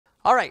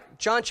All right,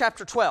 John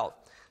chapter 12.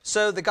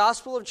 So the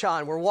Gospel of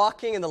John, we're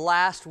walking in the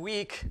last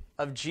week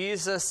of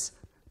Jesus'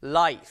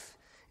 life.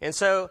 And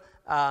so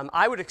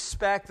I would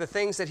expect the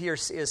things that he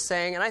is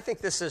saying, and I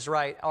think this is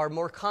right, are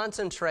more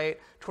concentrate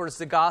towards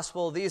the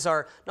gospel. These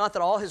are, not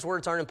that all his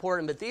words aren't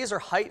important, but these are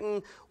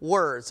heightened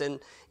words. And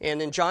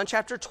in John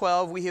chapter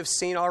 12, we have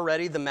seen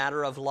already the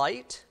matter of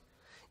light,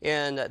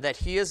 and that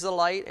he is the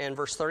light. In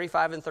verse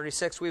 35 and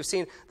 36, we've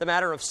seen the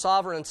matter of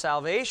sovereign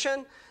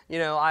salvation. You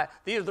know,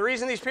 the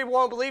reason these people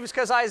won't believe is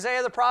because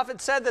Isaiah the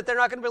prophet said that they're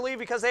not going to believe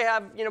because they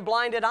have,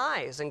 blinded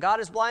eyes. And God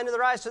has blinded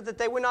their eyes so that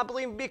they would not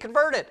believe and be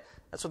converted.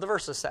 That's what the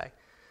verses say.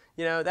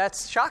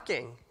 That's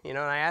shocking. And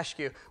I ask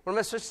you, what am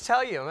I supposed to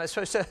tell you? Am I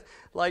supposed to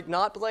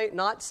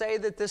not say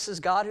that this is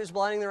God who's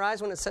blinding their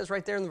eyes when it says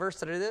right there in the verse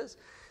that it is?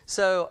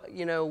 So,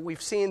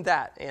 we've seen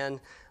that.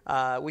 And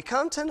we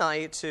come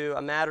tonight to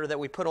a matter that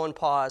we put on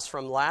pause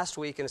from last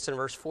week, and it's in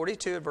verse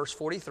 42 and verse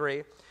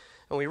 43.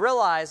 And we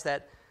realize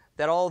that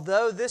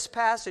although this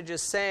passage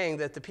is saying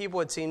that the people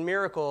had seen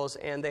miracles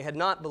and they had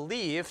not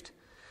believed,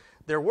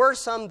 there were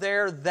some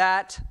there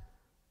that,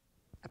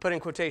 I put in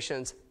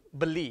quotations,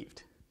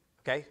 believed.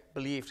 Okay?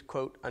 Believed,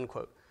 quote,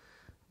 unquote.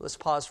 Let's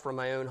pause for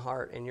my own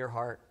heart and your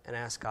heart and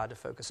ask God to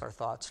focus our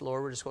thoughts.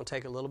 Lord, we're just going to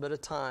take a little bit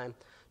of time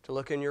to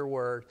look in your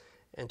word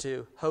and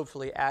to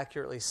hopefully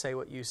accurately say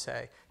what you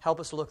say. Help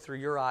us look through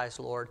your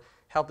eyes, Lord.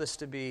 Help us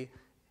to be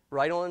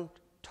right on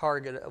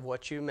target of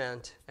what you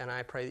meant, and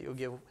I pray that you'll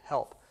give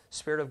help.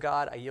 Spirit of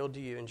God, I yield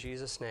to you in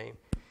Jesus' name.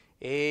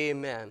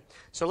 Amen.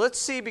 So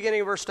let's see,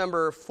 beginning of verse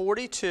number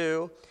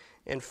 42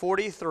 and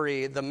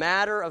 43, the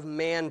matter of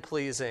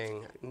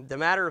man-pleasing. The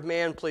matter of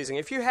man-pleasing.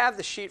 If you have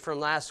the sheet from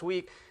last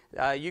week,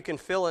 you can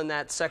fill in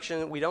that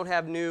section. We don't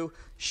have new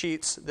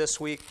sheets this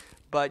week,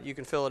 but you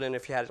can fill it in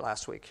if you had it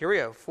last week. Here we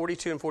go,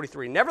 42 and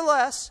 43.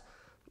 Nevertheless,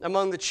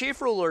 among the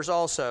chief rulers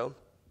also,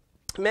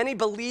 many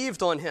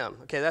believed on him.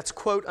 Okay, that's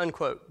quote,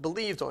 unquote,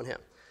 believed on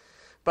him.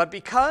 But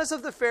because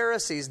of the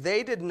Pharisees,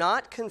 they did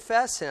not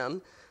confess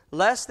him,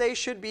 lest they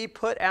should be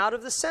put out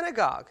of the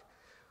synagogue.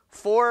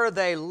 For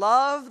they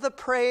love the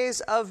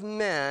praise of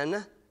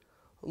men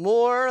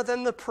more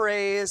than the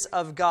praise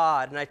of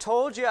God. And I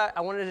told you I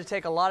wanted to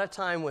take a lot of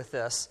time with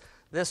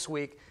this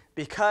week,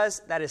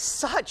 because that is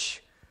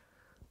such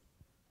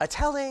a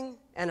telling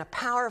and a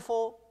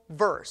powerful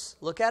verse.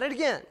 Look at it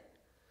again.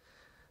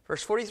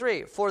 Verse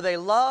 43, for they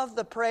love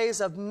the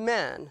praise of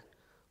men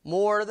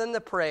more than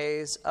the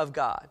praise of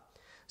God.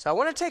 So I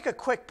want to take a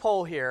quick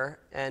poll here,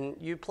 and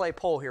you play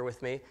poll here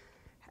with me.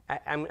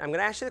 I'm going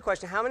to ask you the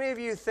question, how many of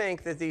you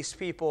think that these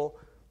people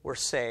were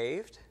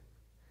saved?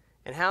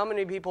 And how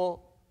many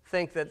people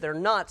think that they're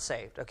not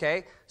saved?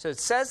 Okay? So it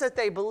says that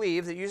they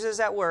believed, it uses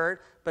that word,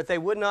 but they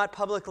would not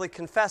publicly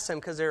confess him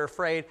because they were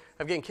afraid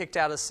of getting kicked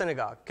out of the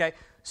synagogue. Okay?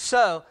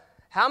 So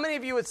how many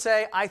of you would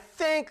say, I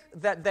think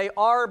that they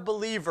are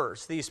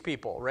believers, these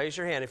people? Raise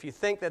your hand if you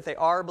think that they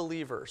are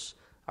believers.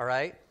 All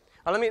right?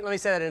 Let me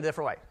say that in a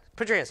different way.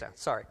 Put your hands down.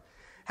 Sorry.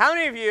 How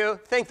many of you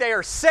think they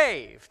are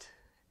saved?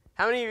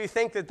 How many of you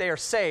think that they are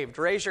saved?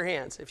 Raise your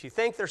hands if you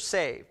think they're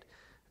saved.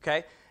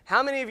 Okay?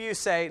 How many of you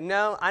say,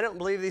 no, I don't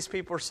believe these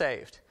people are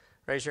saved?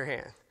 Raise your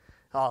hand.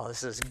 Oh,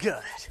 this is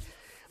good.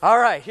 All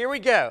right, here we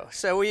go.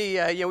 So we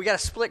got a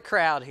split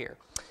crowd here.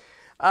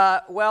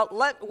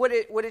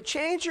 Would it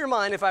change your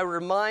mind if I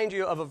remind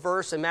you of a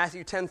verse in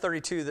Matthew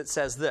 10:32 that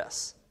says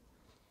this?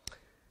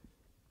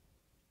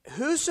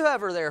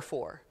 Whosoever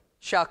therefore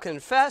shall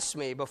confess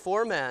me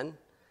before men,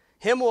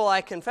 him will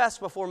I confess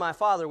before my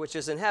Father which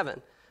is in heaven.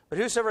 But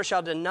whosoever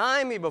shall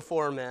deny me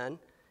before men,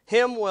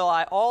 him will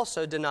I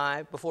also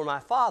deny before my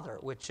Father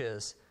which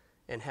is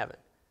in heaven.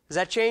 Does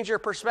that change your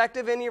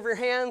perspective, any of your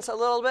hands, a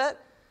little bit?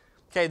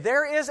 Okay,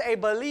 there is a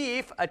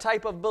belief, a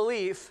type of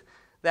belief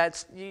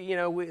that's,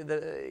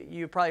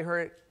 you probably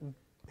heard it,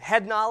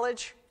 head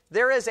knowledge.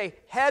 There is a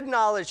head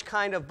knowledge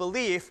kind of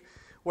belief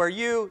where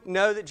you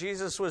know that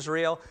Jesus was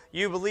real,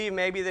 you believe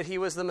maybe that he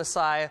was the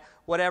Messiah,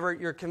 whatever,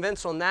 you're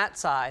convinced on that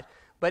side.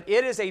 But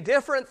it is a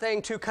different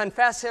thing to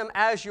confess him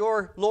as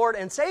your Lord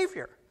and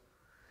Savior.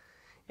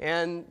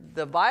 And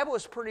the Bible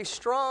is pretty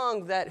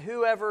strong that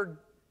whoever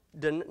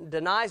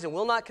denies and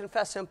will not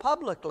confess him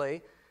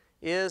publicly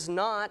is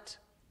not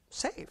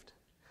saved.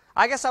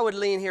 I guess I would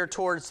lean here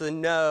towards the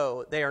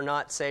no, they are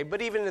not saved.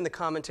 But even in the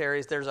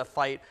commentaries, there's a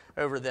fight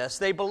over this.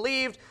 They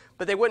believed,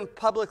 but they wouldn't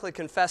publicly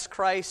confess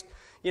Christ.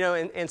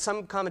 And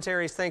some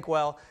commentaries think,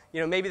 well,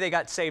 maybe they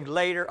got saved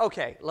later.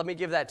 Okay, let me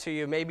give that to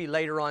you, maybe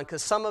later on,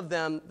 because some of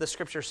them, the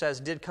Scripture says,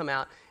 did come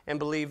out and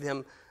believed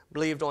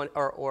on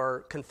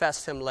or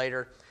confessed him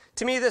later.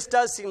 To me, this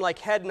does seem like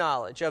head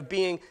knowledge of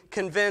being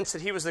convinced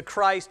that he was the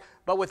Christ,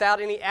 but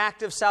without any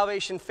active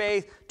salvation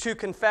faith to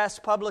confess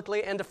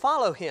publicly and to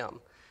follow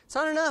him. It's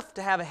not enough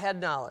to have a head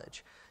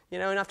knowledge.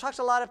 And I've talked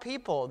to a lot of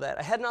people that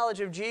a head knowledge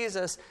of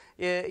Jesus,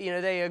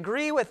 they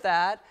agree with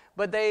that,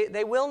 but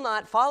they will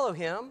not follow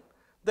him.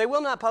 They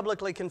will not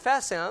publicly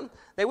confess him.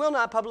 They will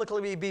not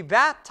publicly be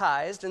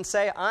baptized and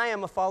say, I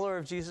am a follower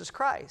of Jesus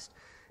Christ.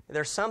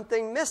 There's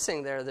something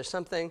missing there. There's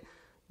something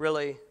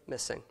really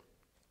missing.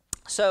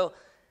 So,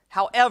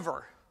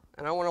 however,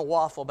 and I don't want to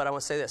waffle, but I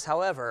want to say this.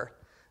 However,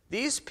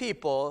 these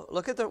people,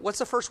 look at what's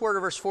the first word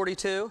of verse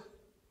 42?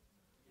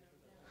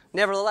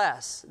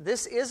 Nevertheless.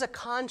 This is a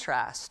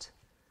contrast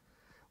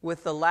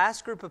with the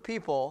last group of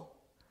people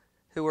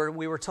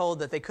we were told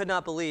that they could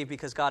not believe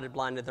because God had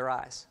blinded their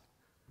eyes.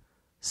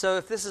 So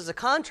if this is a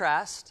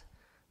contrast,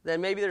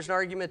 then maybe there's an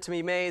argument to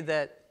be made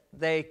that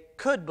they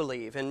could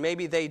believe, and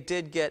maybe they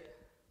did get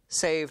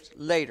saved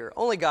later.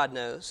 Only God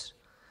knows.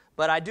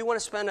 But I do want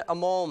to spend a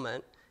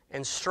moment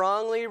and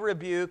strongly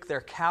rebuke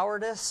their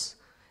cowardice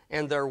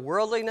and their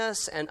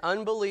worldliness and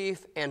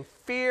unbelief and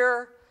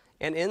fear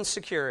and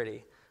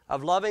insecurity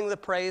of loving the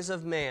praise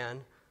of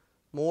man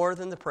more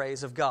than the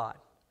praise of God.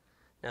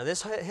 Now,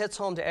 this hits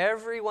home to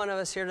every one of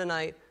us here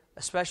tonight,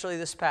 especially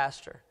this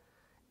pastor.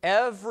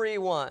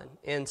 Everyone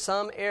in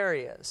some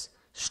areas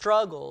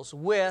struggles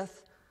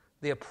with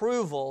the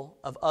approval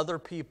of other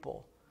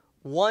people,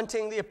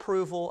 wanting the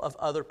approval of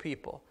other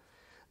people.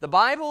 The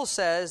Bible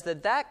says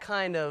that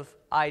kind of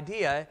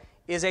idea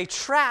is a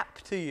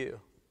trap to you.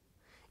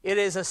 It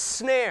is a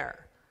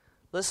snare.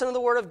 Listen to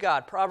the word of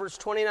God. Proverbs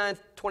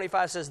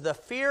 29:25 says, "The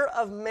fear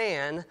of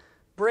man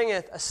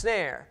bringeth a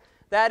snare."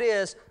 That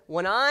is,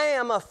 when I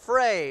am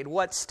afraid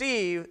what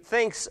Steve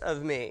thinks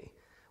of me,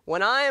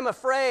 when I am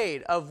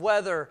afraid of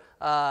whether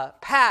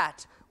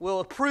Pat will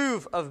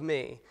approve of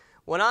me,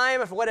 when I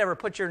am, whatever,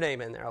 put your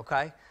name in there,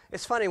 okay?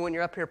 It's funny when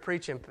you're up here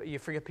preaching, you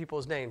forget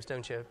people's names,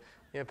 don't you?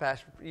 You're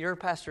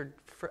Pastor,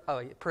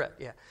 Pritt,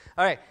 yeah.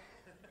 All right.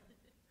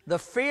 The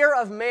fear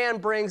of man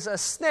brings a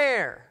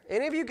snare.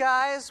 Any of you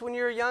guys, when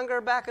you were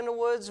younger back in the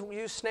woods,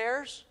 use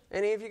snares?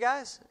 Any of you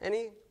guys?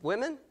 Any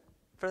women,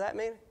 for that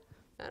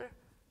matter?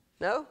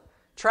 No?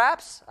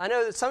 Traps? I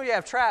know that some of you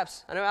have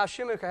traps. I know Al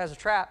Schumacher has a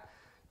trap.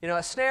 You know,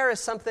 a snare is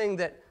something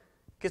that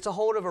gets a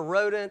hold of a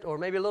rodent or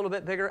maybe a little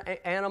bit bigger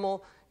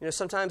animal. You know,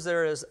 sometimes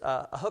there is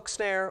a hook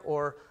snare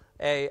or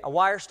a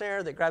wire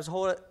snare that grabs a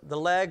hold of the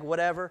leg,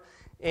 whatever,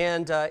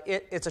 and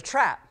it's a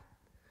trap.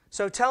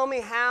 So tell me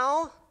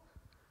how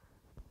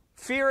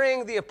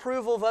fearing the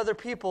approval of other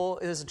people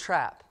is a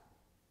trap.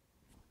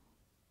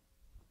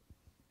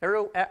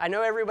 I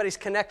know everybody's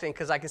connecting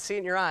because I can see it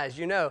in your eyes.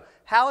 You know,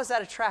 how is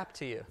that a trap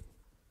to you?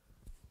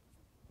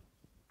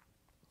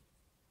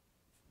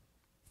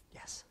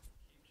 Yes.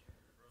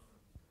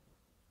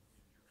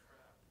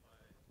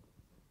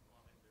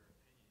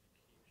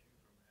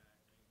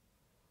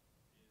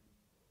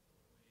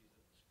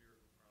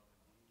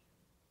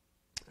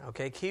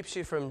 Okay, keeps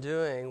you from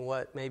doing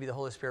what maybe the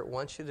Holy Spirit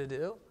wants you to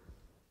do.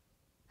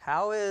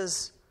 How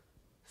is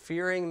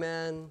fearing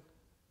men,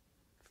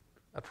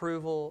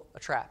 approval, a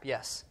trap?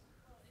 Yes.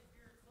 Well, if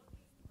you're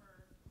looking for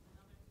another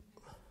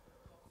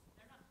people,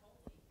 they're not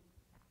holy.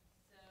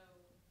 So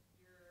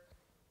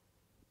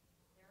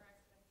their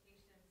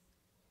expectations,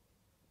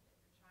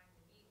 you're trying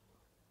to meet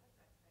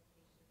God's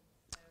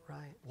expectations. So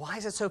Right. Why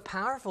is it so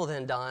powerful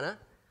then, Donna?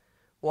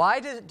 Why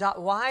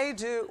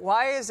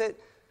is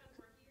it?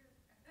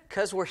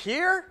 Because we're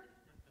here?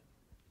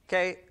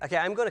 Okay,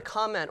 I'm going to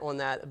comment on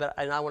that,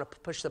 and I want to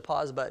push the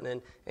pause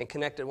button and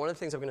connect it. One of the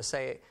things I'm going to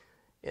say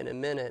in a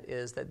minute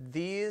is that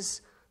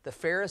the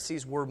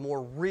Pharisees were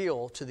more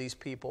real to these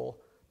people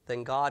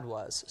than God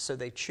was, so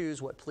they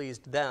choose what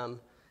pleased them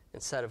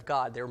instead of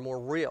God. They're more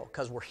real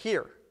because we're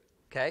here,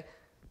 okay?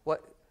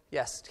 What?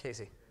 Yes,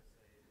 Casey.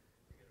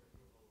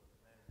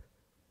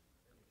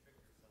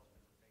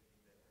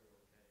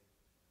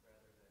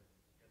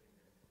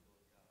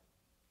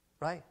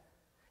 Right.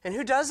 And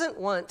who doesn't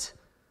want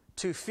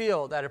to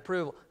feel that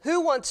approval?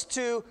 Who wants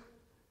to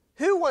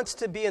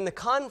be in the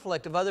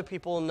conflict of other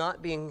people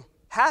not being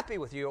happy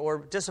with you or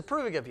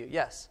disapproving of you?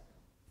 Yes.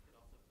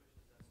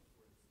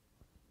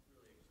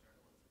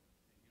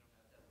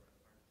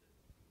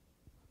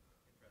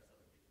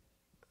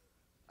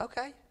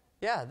 Okay.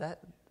 Yeah, that.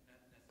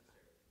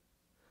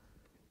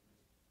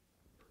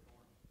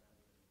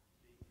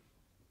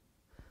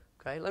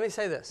 Okay, let me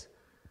say this.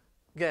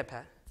 Go ahead,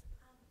 Pat.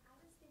 I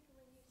was thinking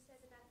when you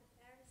said about the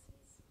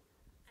Pharisees,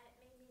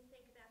 it made me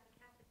think about the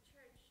Catholic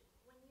Church.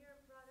 When you're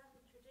brought up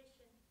in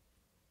tradition,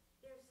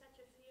 there's such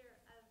a fear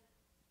of,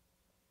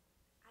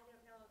 I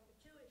don't know of the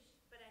Jewish,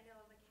 but I know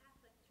of a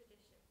Catholic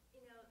tradition.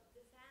 You know,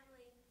 the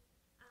family,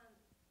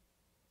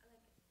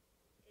 like,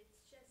 it's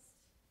just,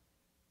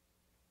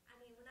 I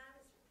mean, when I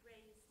was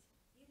raised,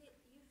 you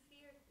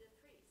feared the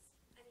priest.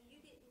 I mean, you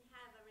didn't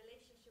have a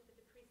relationship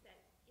with the priest that,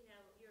 you know,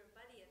 you're a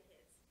buddy of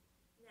his.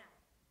 Now,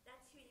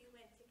 that's who you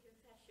went to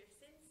confess your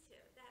sins to.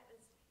 That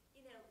was,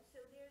 you know,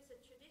 so there's a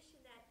tradition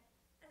that,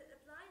 a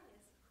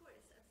blindness, of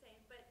course, I'm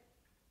saying, but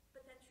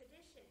that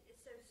tradition is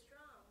so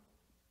strong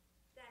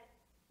that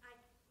I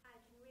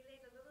can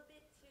relate a little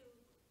bit to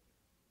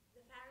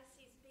the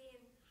Pharisees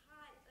being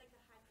high, like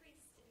a high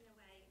priest in a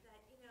way,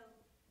 that, you know,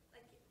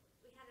 like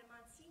we had a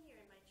Monsignor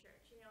in my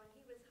church, you know, and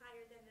he was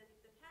higher than the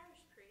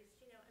parish priest,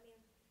 you know, I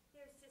mean,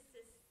 there's just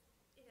this,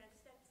 you know,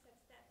 step.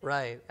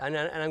 Right, and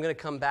I'm going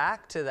to come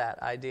back to that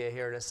idea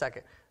here in a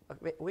second.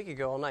 We could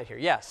go all night here.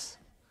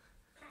 Yes.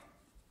 I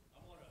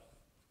want to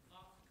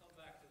not come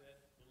back to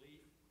that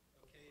belief,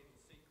 okay, in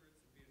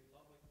secrets and be in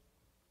public.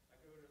 I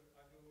go over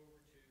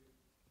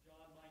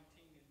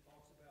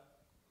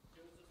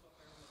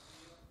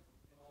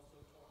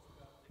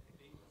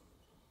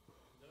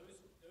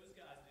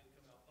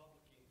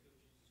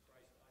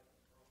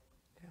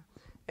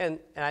And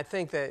I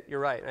think that you're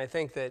right. And I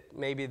think that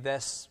maybe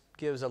this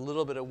gives a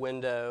little bit of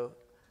window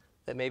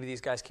that maybe these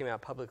guys came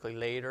out publicly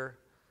later.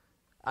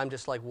 I'm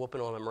just like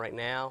whooping on them right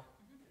now.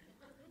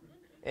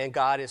 And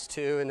God is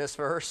too in this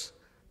verse.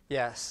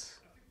 Yes.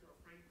 I think they're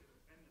afraid to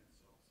defend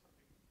themselves.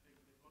 I think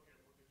they look at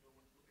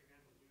what they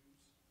have to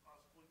lose,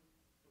 possibly,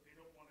 but they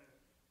don't want to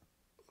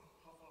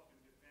puff up and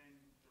defend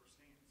their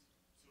stance.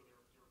 So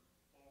they're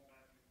falling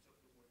back and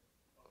accepting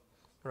what others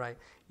say. Right.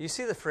 You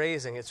see the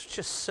phrasing. It's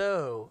just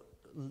so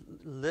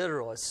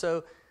literal. It's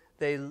so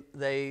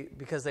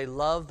because they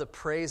love the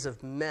praise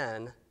of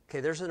men.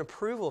 Okay, there's an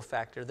approval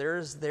factor. There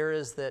is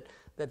that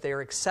they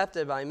are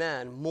accepted by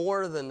men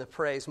more than the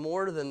praise,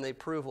 more than the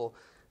approval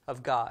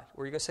of God.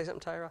 Were you going to say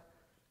something, Tyra?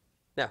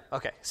 No?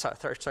 Okay. Sorry,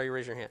 you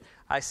raised your hand.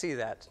 I see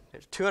that.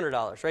 There's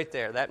 $200 right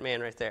there, that man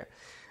right there.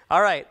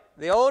 All right.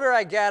 The older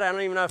I get, I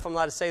don't even know if I'm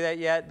allowed to say that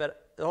yet,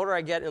 but the older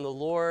I get in the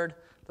Lord,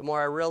 the more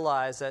I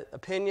realize that the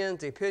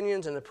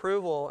opinions and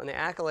approval and the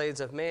accolades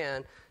of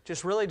man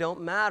just really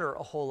don't matter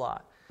a whole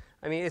lot.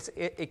 I mean,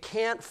 it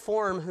can't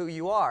form who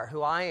you are,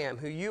 who I am,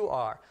 who you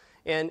are.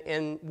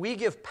 And we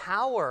give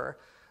power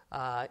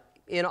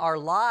in our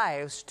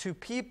lives to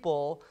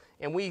people,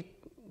 and we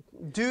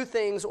do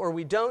things or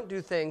we don't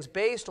do things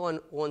based on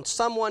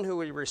someone who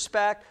we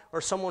respect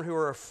or someone who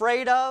we're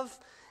afraid of.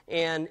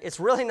 And it's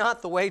really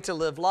not the way to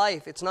live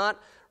life. It's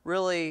not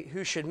really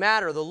who should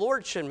matter. The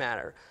Lord should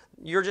matter.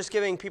 You're just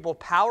giving people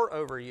power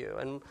over you.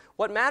 And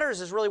what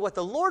matters is really what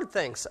the Lord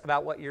thinks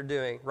about what you're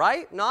doing,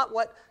 right? Not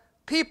what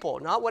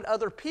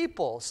other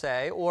people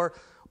say or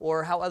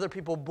how other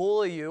people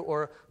bully you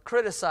or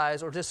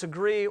criticize or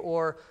disagree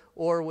or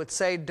would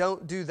say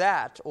don't do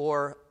that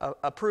or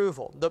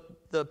approval.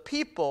 The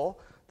people,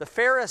 the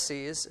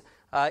Pharisees,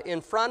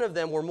 in front of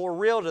them were more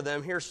real to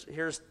them.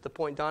 Here's the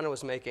point Donna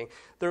was making.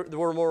 They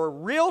were more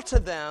real to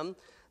them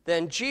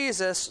than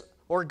Jesus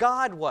or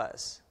God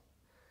was.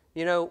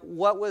 You know,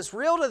 what was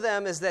real to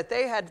them is that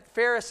they had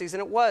Pharisees,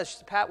 and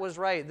Pat was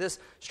right, this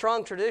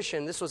strong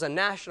tradition, this was a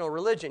national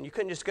religion. You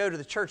couldn't just go to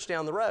the church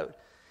down the road.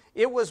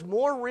 It was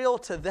more real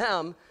to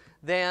them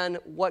than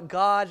what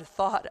God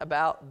thought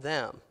about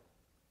them.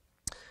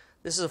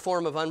 This is a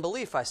form of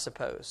unbelief, I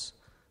suppose,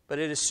 but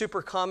it is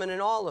super common in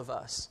all of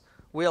us.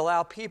 We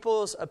allow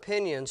people's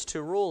opinions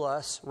to rule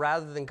us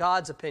rather than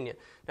God's opinion.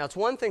 Now, it's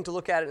one thing to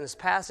look at it in this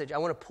passage. I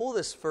want to pull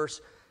this verse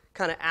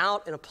kind of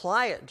out and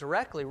apply it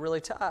directly,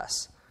 really, to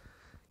us.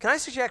 Can I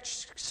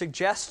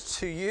suggest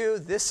to you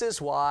this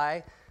is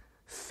why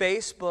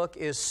Facebook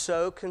is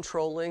so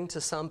controlling to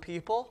some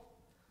people?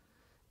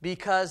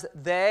 Because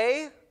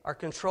they are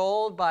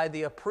controlled by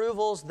the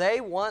approvals. They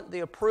want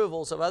the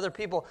approvals of other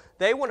people.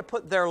 They want to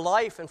put their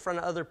life in front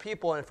of other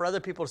people and for other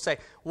people to say,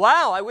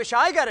 wow, I wish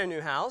I got a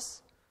new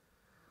house.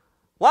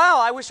 Wow,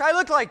 I wish I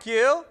looked like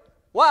you.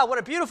 Wow, what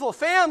a beautiful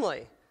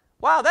family.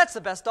 Wow, that's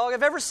the best dog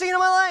I've ever seen in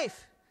my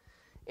life.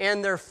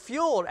 And they're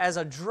fueled as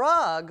a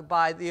drug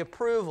by the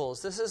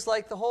approvals. This is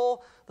like the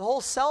whole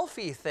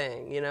selfie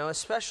thing, you know,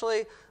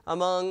 especially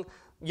among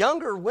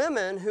younger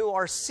women who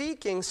are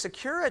seeking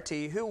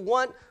security, who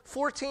want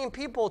 14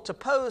 people to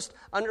post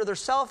under their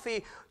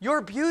selfie,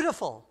 "You're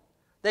beautiful."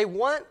 They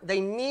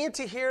need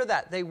to hear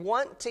that. They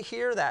want to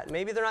hear that.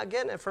 Maybe they're not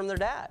getting it from their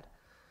dad.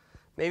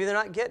 Maybe they're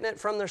not getting it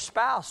from their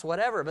spouse,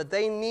 whatever, but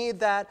they need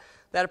that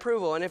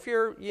approval. And if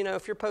you're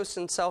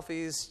posting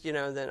selfies,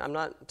 then I'm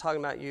not talking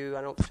about you.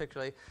 I don't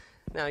particularly.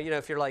 Now,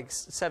 if you're like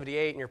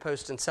 78 and you're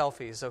posting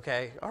selfies,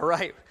 okay, all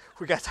right,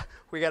 we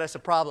got us a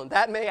problem.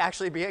 That may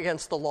actually be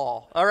against the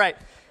law. All right,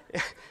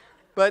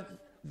 but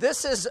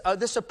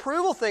this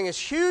approval thing is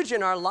huge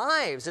in our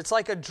lives. It's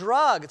like a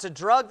drug. It's a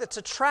drug that's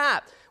a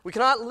trap. We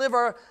cannot live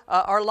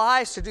our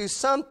lives to do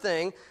some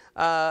things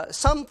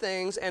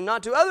and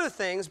not do other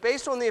things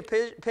based on the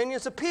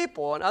opinions of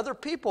people and other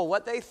people,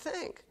 what they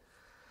think.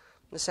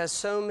 This has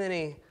so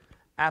many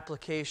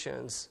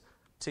applications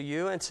to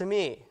you and to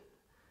me,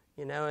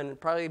 and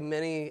probably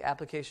many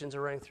applications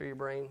are running through your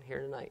brain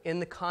here tonight. In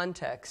the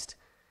context,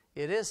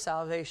 it is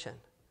salvation.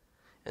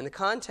 In the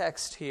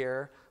context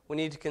here, we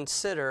need to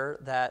consider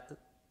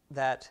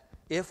that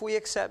if we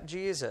accept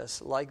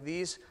Jesus, like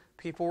these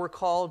people were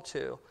called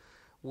to,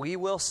 we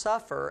will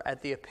suffer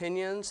at the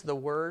opinions, the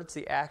words,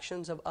 the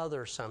actions of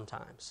others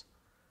sometimes.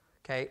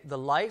 Okay? The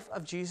life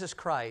of Jesus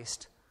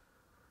Christ,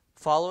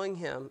 following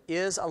him,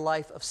 is a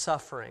life of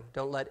suffering.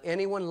 Don't let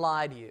anyone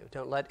lie to you.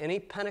 Don't let any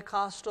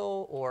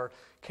Pentecostal or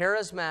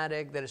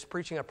charismatic that is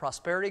preaching a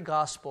prosperity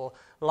gospel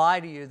lie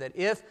to you that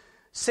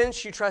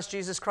since you trust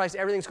Jesus Christ,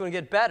 everything's going to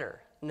get better.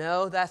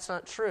 No, that's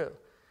not true.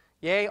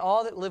 Yea,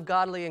 all that live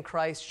godly in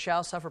Christ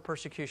shall suffer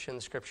persecution,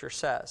 the Scripture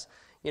says.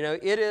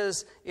 It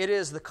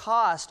is the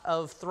cost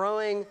of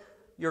throwing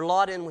your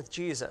lot in with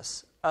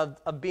Jesus,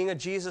 of being a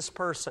Jesus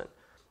person,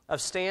 of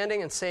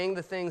standing and saying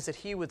the things that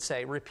he would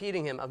say,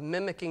 repeating him, of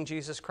mimicking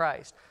Jesus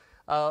Christ,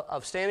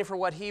 of standing for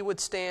what he would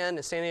stand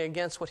and standing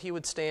against what he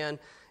would stand.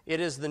 It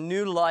is the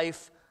new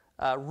life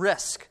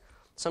risk.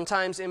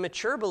 Sometimes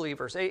immature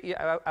believers,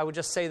 I would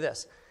just say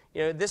this,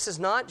 this is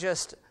not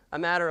just a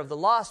matter of the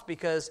lost,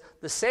 because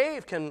the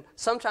saved can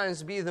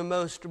sometimes be the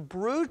most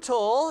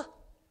brutal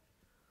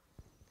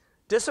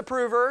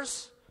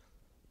disapprovers,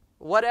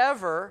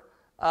 whatever,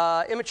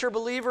 immature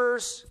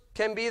believers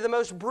can be the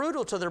most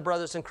brutal to their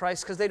brothers in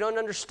Christ because they don't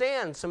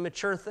understand some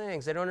mature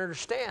things. They don't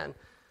understand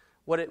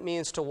what it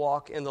means to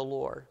walk in the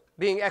Lord.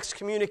 Being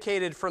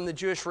excommunicated from the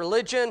Jewish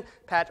religion,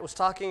 Pat was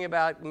talking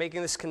about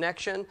making this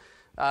connection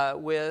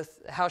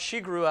with how she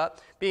grew up.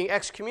 Being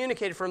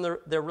excommunicated from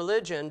their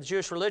religion, the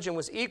Jewish religion,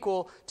 was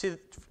equal to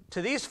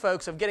these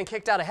folks of getting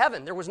kicked out of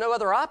heaven. There was no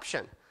other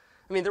option.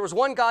 I mean, there was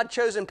one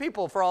God-chosen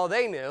people for all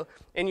they knew,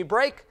 and you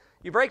break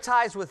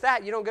ties with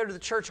that, you don't go to the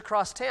church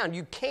across town.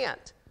 You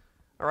can't.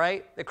 All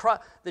right?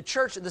 The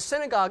church, the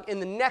synagogue in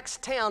the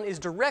next town is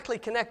directly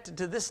connected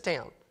to this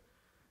town.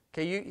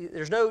 Okay,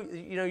 there's no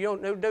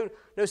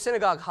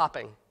synagogue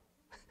hopping.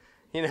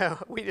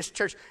 We just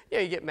church.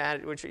 You get mad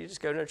at which you just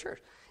go to a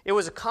church. It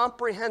was a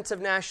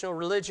comprehensive national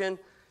religion.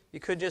 You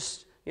could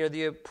just,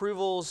 the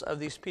approvals of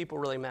these people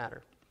really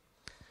matter.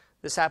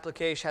 This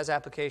application has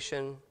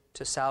application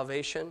to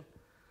salvation.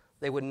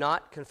 They would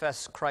not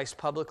confess Christ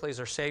publicly as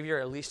their Savior,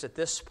 at least at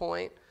this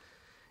point.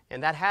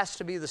 And that has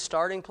to be the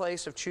starting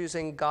place of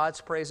choosing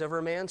God's praise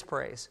over man's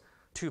praise,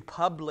 to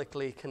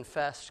publicly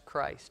confess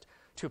Christ,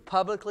 to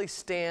publicly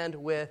stand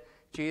with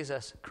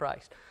Jesus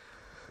Christ.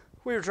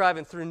 We were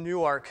driving through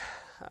Newark,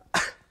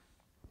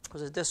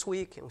 was it this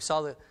week? And we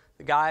saw the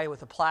guy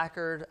with a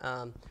placard.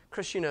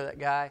 Chris, you know that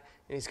guy,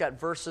 and he's got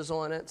verses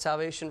on it,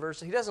 salvation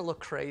verses. He doesn't look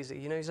crazy.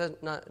 He's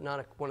not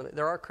one of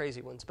there are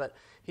crazy ones, but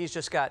he's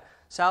just got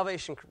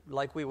salvation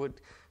like we would,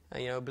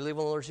 believe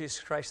on the Lord Jesus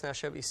Christ and thou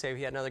shalt be saved.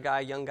 He had another guy,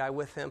 a young guy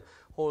with him,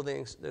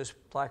 holding those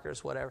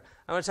placards, whatever.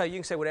 I'm going to tell you, you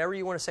can say whatever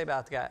you want to say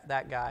about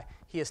that guy.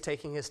 He is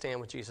taking his stand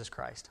with Jesus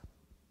Christ.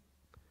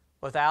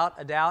 Without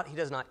a doubt, he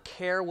does not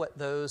care what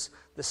the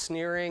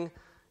sneering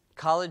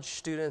college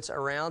students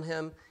around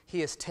him.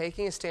 He is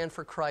taking a stand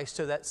for Christ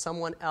so that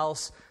someone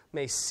else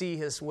may see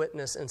his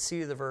witness and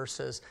see the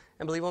verses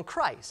and believe on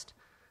Christ.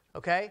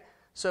 Okay?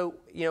 So,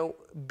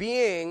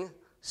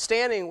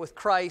 standing with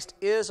Christ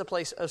is a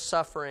place of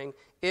suffering.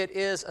 It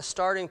is a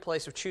starting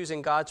place of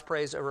choosing God's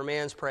praise over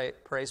man's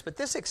praise. But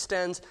this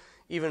extends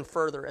even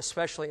further,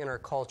 especially in our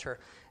culture.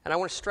 And I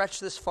want to stretch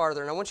this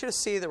farther. And I want you to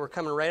see that we're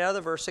coming right out of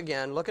the verse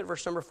again. Look at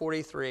verse number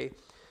 43.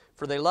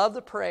 For they love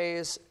the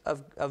praise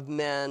of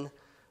men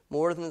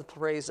more than the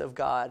praise of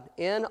God.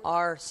 In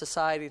our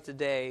society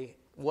today,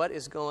 what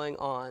is going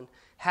on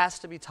has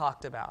to be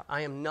talked about.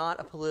 I am not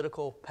a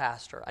political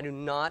pastor. I do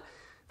not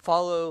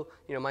follow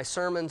my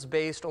sermons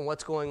based on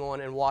what's going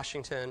on in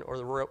Washington or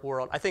the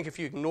world. I think if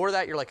you ignore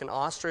that, you're like an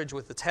ostrich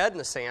with its head in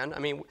the sand. I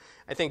mean,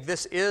 I think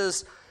this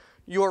is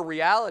your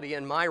reality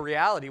and my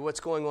reality, what's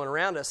going on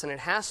around us, and it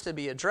has to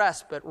be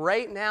addressed. But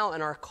right now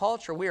in our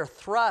culture, we are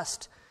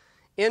thrust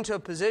into a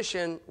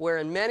position where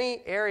in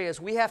many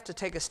areas we have to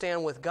take a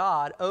stand with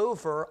God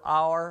over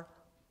our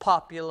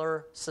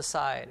popular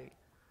society.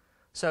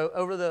 So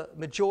over the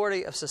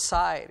majority of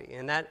society.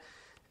 And that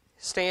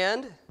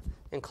stand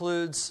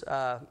includes,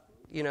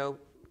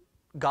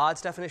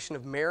 God's definition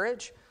of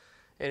marriage.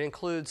 It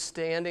includes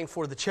standing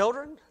for the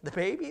children, the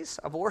babies,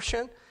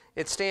 abortion.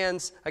 It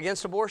stands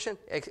against abortion.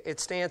 It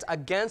stands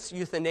against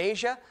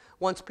euthanasia.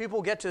 Once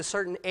people get to a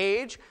certain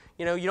age,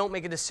 you don't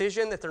make a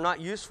decision that they're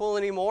not useful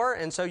anymore,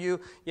 and so you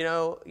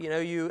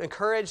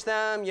encourage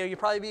them. You'd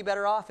probably be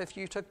better off if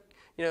you took,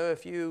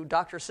 if you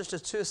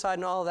doctor-assisted suicide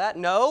and all of that.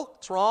 No,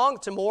 it's wrong.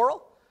 It's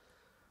immoral.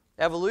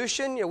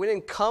 Evolution. We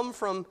didn't come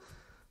from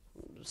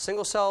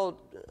single cell,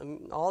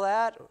 all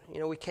that.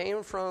 We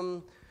came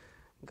from,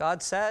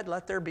 God said,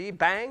 let there be,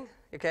 bang.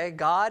 Okay,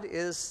 God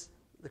is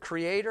the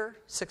creator,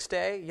 sixth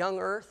day, young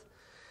earth.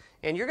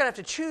 And you're going to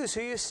have to choose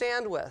who you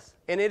stand with.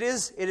 And it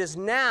is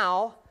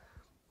now,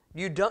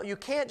 you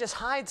can't just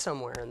hide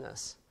somewhere in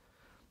this.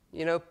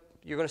 You're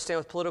going to stand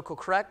with political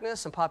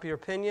correctness and popular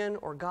opinion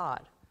or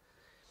God.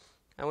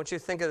 I want you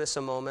to think of this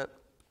a moment.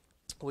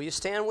 Will you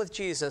stand with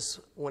Jesus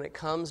when it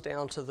comes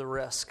down to the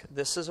risk?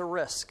 This is a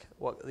risk,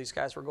 what these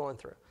guys were going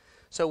through.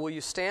 So will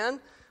you stand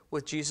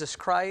with Jesus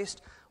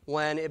Christ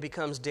when it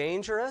becomes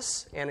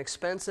dangerous and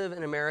expensive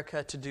in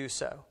America to do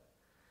so?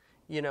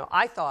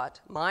 I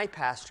thought, my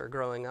pastor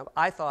growing up,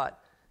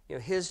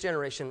 his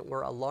generation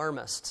were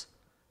alarmists.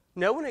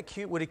 No one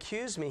would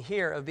accuse me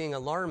here of being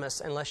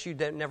alarmist unless you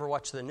never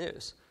watch the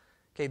news.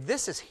 Okay,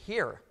 this is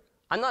here.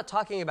 I'm not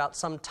talking about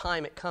some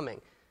time it coming.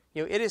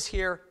 It is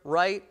here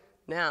right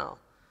now.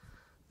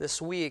 This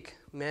week,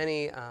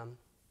 many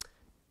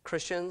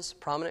Christians,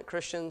 prominent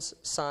Christians,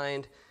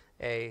 signed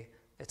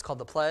it's called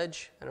the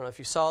Pledge. I don't know if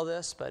you saw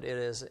this, but it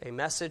is a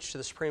message to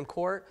the Supreme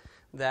Court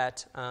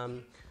that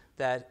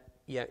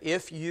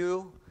if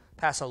you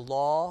pass a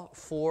law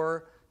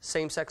for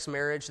same-sex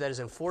marriage that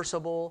is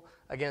enforceable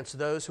against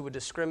those who would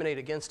discriminate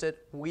against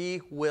it,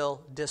 we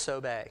will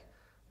disobey.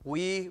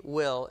 We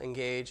will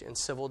engage in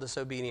civil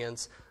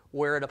disobedience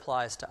where it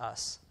applies to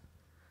us.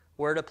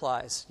 Where it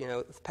applies.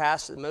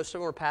 Most of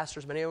them were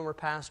pastors, many of them were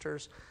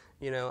pastors.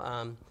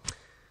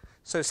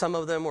 So some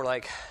of them were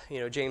like,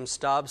 James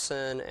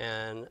Dobson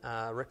and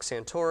Rick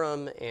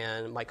Santorum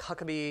and Mike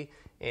Huckabee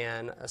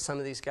and some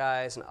of these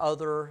guys and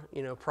other,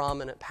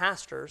 prominent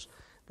pastors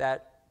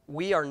that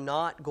we are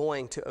not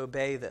going to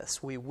obey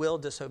this. We will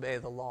disobey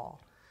the law.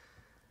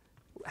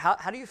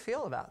 How do you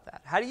feel about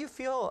that? How do you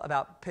feel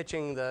about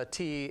pitching the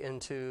tea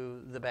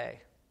into the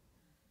bay?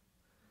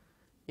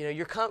 You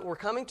know, we're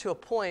coming to a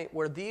point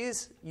where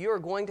you are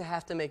going to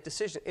have to make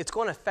decisions. It's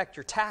going to affect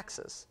your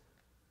taxes.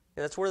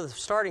 And that's where the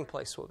starting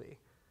place will be.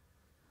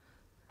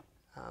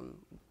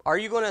 Are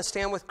you going to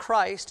stand with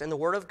Christ and the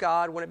Word of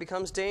God when it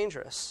becomes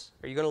dangerous?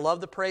 Are you going to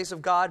love the praise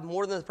of God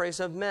more than the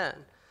praise of men?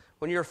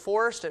 When you're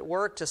forced at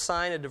work to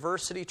sign a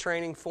diversity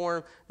training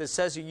form that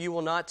says you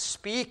will not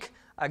speak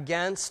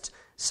against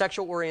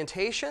sexual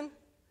orientation,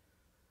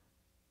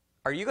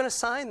 are you going to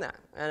sign that?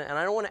 And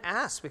I don't want to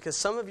ask because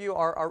some of you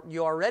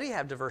you already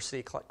have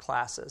diversity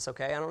classes,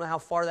 okay? I don't know how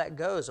far that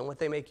goes and what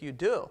they make you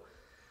do.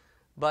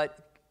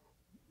 But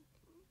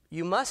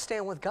you must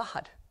stand with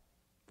God,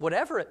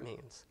 whatever it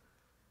means.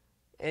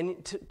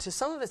 And to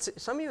some of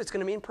you, it's going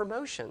to mean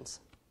promotions,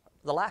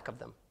 the lack of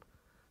them.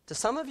 To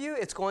some of you,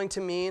 it's going to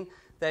mean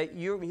that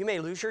you may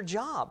lose your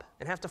job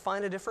and have to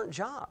find a different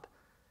job.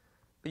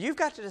 But you've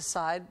got to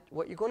decide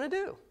what you're going to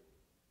do.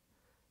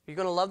 You're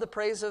going to love the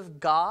praise of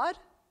God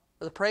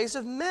or the praise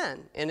of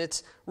men. And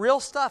it's real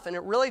stuff, and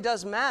it really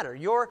does matter.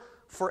 You're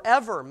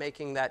forever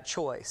making that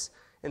choice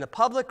in the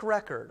public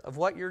record of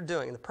what you're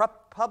doing, in the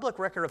public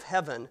record of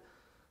heaven,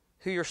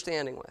 who you're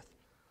standing with.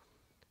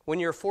 When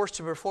you're forced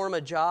to perform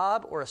a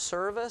job or a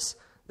service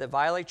that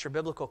violates your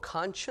biblical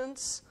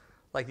conscience,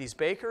 like these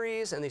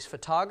bakeries and these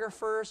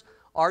photographers,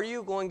 are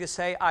you going to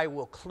say, I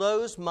will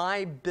close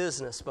my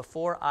business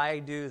before I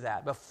do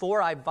that,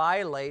 before I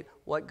violate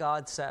what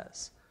God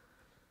says?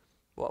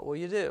 What will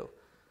you do?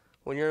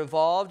 When you're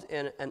involved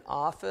in an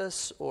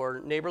office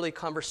or neighborly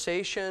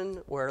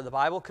conversation where the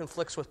Bible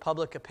conflicts with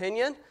public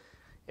opinion,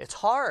 it's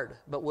hard,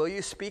 but will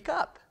you speak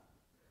up?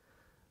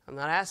 I'm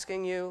not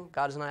asking you,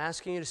 God is not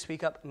asking you to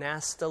speak up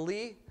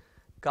nastily.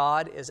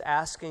 God is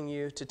asking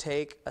you to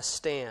take a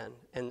stand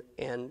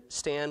and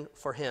stand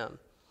for Him.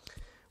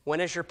 When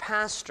as your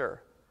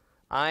pastor,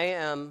 I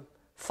am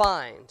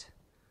fined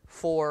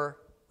for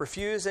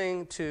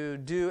refusing to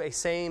do a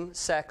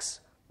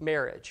same-sex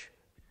marriage.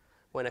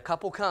 When a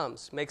couple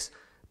comes,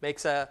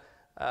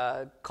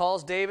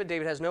 calls David,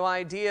 David has no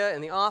idea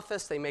in the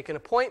office, they make an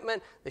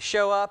appointment, they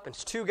show up, and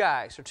it's two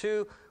guys or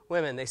two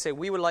women. They say,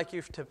 we would like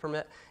you to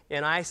permit,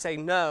 and I say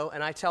no,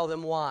 and I tell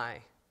them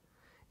why.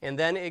 And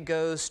then it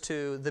goes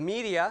to the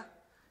media,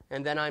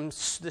 and then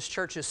this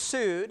church is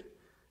sued.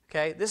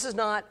 Okay,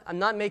 I'm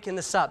not making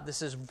this up.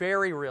 This is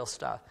very real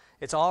stuff.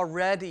 It's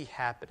already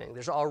happening.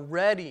 There's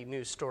already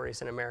news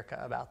stories in America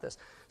about this.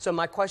 So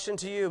my question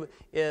to you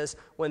is,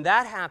 when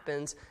that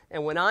happens,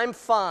 and when I'm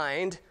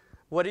fined,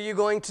 what are you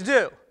going to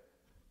do?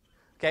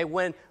 Okay,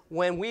 when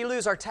we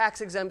lose our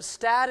tax-exempt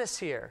status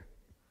here,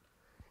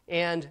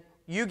 and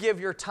you give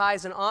your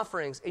tithes and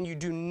offerings, and you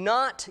do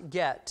not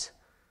get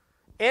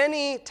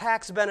any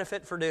tax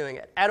benefit for doing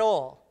it at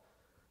all,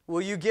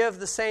 will you give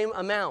the same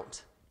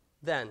amount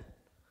then?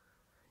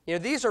 You know,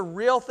 these are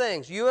real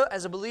things. You,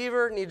 as a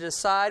believer, need to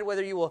decide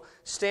whether you will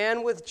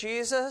stand with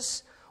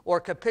Jesus or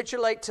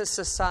capitulate to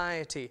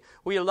society.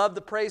 Will you love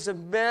the praise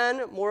of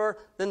men more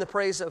than the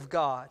praise of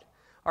God?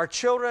 Our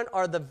children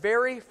are the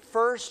very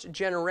first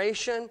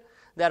generation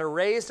that are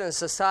raised in a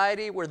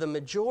society where the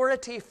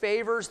majority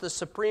favors the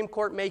Supreme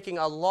Court making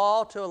a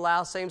law to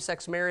allow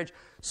same-sex marriage.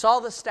 Saw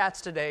the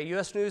stats today,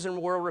 U.S. News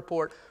and World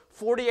Report,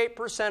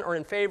 48% are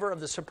in favor of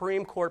the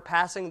Supreme Court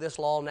passing this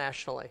law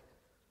nationally.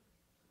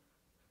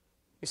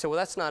 You say, well,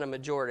 that's not a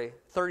majority.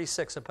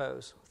 36%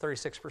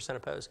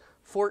 oppose.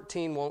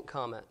 14 won't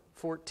comment.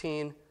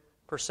 14%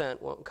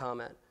 won't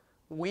comment.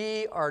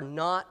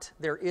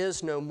 There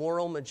is no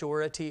moral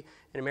majority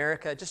in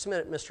America. Just a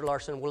minute, Mr.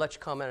 Larson. We'll let you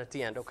comment at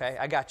the end, okay?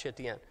 I got you at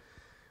the end.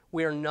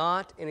 We are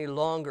not any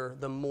longer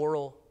the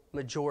moral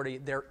majority.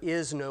 There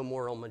is no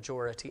moral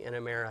majority in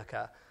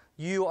America.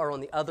 You are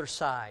on the other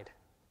side.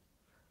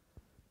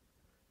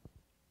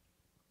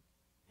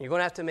 You're going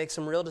to have to make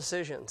some real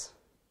decisions.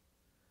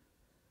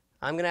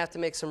 I'm going to have to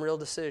make some real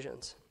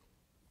decisions.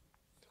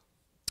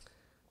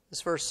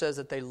 This verse says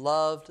that they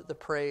loved the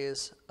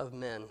praise of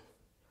men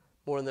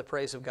more than the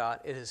praise of God.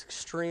 It is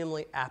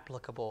extremely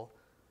applicable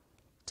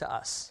to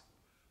us.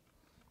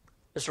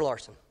 Mr.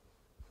 Larson.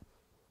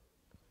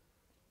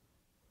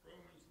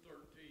 Romans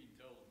 13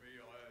 tells me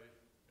I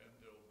am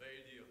to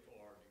obey the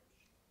authorities.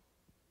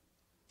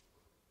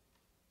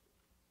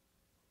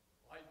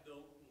 I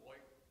don't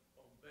like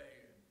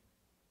obeying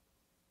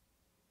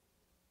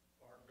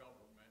our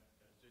government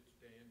as it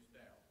stands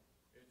now.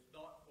 It's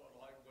not what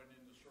I went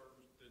into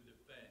service to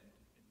defend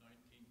in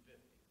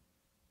 1950.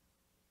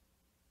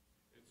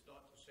 It's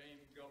not the same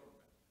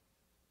government,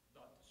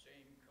 not the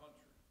same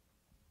country.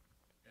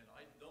 And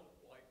I don't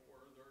like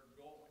where they're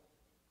going.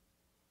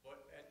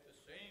 But at the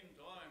same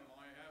time,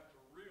 I have to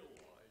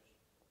realize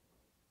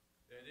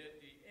that at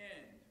the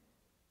end,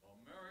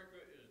 America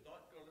is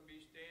not going to be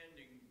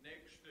standing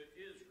next to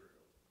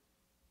Israel.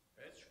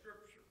 That's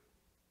Scripture.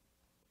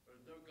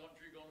 There's no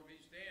country going to be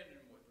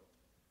standing with them.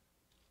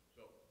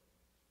 So,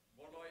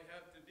 what I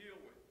have to deal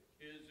with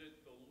is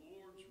it the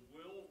Lord's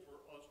will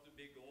for us to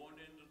be going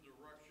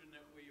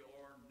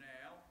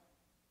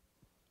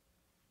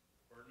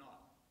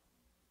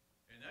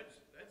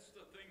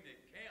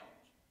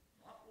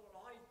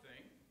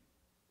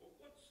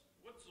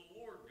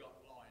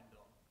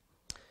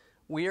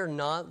we are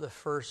not the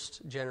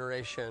first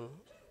generation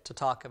to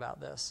talk about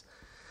this.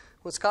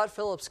 When Scott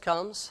Phillips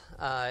comes,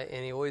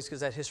 and he always gives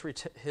that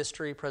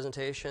history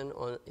presentation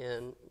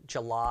in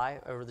July,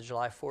 over the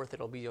July 4th,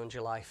 it'll be on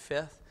July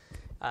 5th.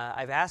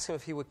 I've asked him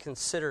if he would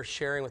consider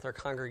sharing with our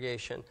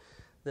congregation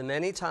the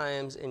many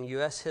times in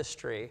U.S.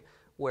 history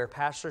where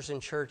pastors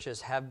and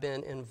churches have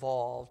been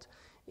involved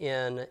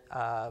in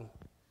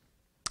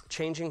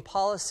changing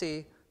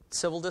policy,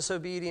 civil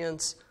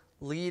disobedience,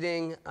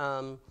 leading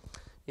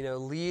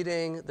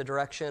the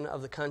direction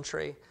of the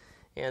country.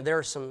 And there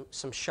are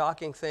some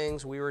shocking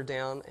things. We were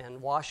down in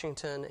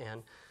Washington,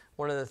 and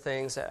one of the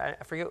things, I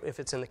forget if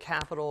it's in the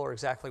Capitol or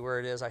exactly where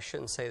it is. I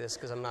shouldn't say this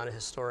because I'm not a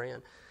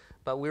historian.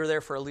 But we were there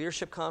for a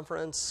leadership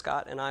conference,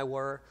 Scott and I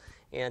were,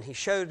 and he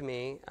showed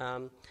me,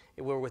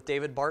 we were with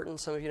David Barton.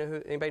 Some of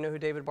you anybody know who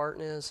David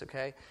Barton is?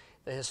 Okay,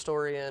 the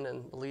historian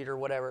and leader,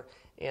 whatever.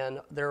 And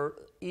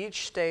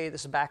each state,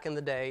 this is back in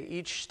the day,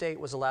 each state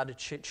was allowed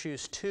to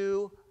choose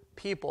 2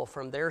 people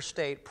from their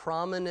state,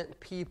 prominent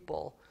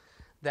people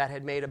that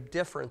had made a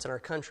difference in our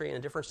country and a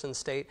difference in the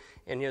state.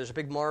 And there's a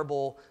big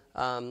marble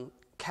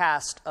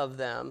cast of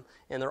them,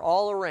 and they're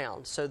all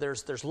around. So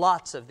there's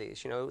lots of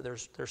these.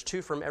 There's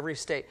 2 from every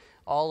state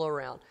all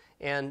around.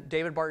 And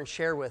David Barton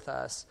shared with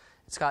us,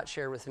 Scott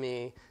shared with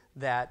me,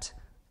 that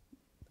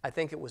I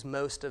think it was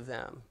most of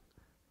them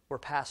were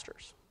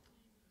pastors.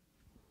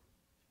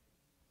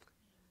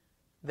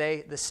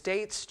 The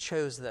states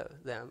chose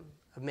them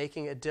of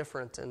making a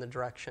difference in the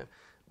direction,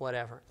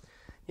 whatever.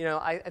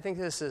 I think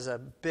this is a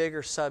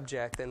bigger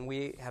subject than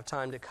we have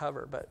time to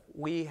cover, but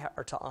we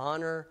are to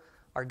honor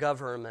our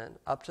government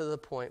up to the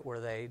point where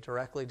they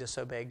directly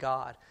disobey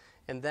God.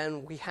 And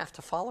then we have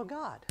to follow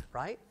God,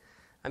 right?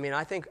 I mean,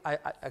 I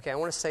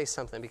want to say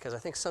something because I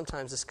think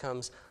sometimes this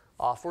comes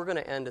off. We're going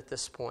to end at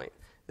this point.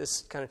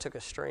 This kind of took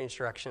a strange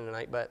direction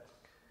tonight, but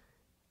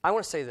I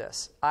want to say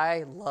this.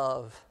 I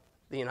love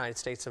the United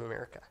States of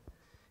America.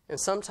 And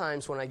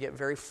sometimes when I get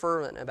very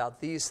fervent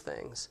about these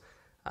things,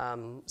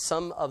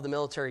 some of the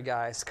military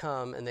guys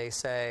come and they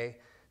say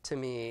to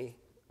me,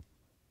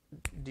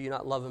 do you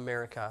not love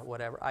America?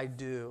 Whatever. I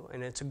do.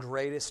 And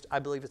I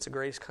believe it's the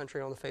greatest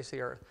country on the face of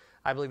the earth.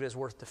 I believe it is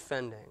worth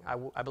defending.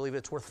 I believe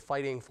it's worth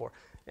fighting for.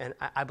 And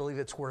I believe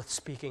it's worth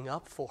speaking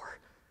up for.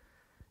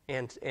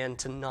 And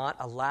to not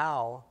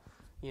allow,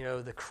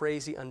 the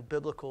crazy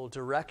unbiblical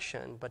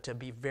direction, but to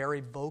be very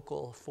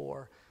vocal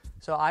for.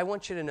 So I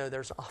want you to know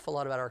there's an awful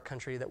lot about our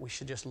country that we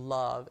should just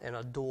love and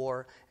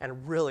adore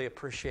and really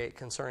appreciate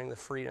concerning the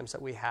freedoms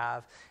that we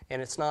have.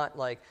 And it's not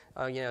like,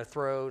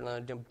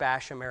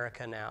 bash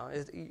America now.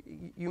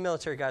 You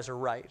military guys are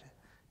right.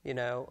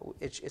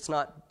 It's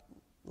not,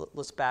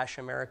 let's bash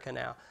America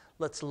now.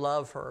 Let's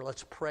love her.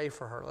 Let's pray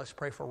for her. Let's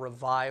pray for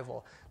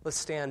revival. Let's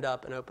stand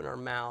up and open our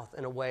mouth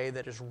in a way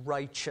that is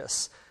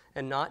righteous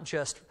and not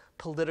just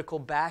political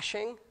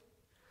bashing,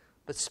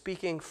 but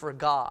speaking for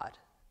God.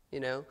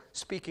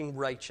 Speaking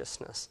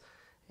righteousness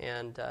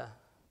and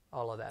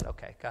all of that.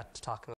 Okay, got to talking.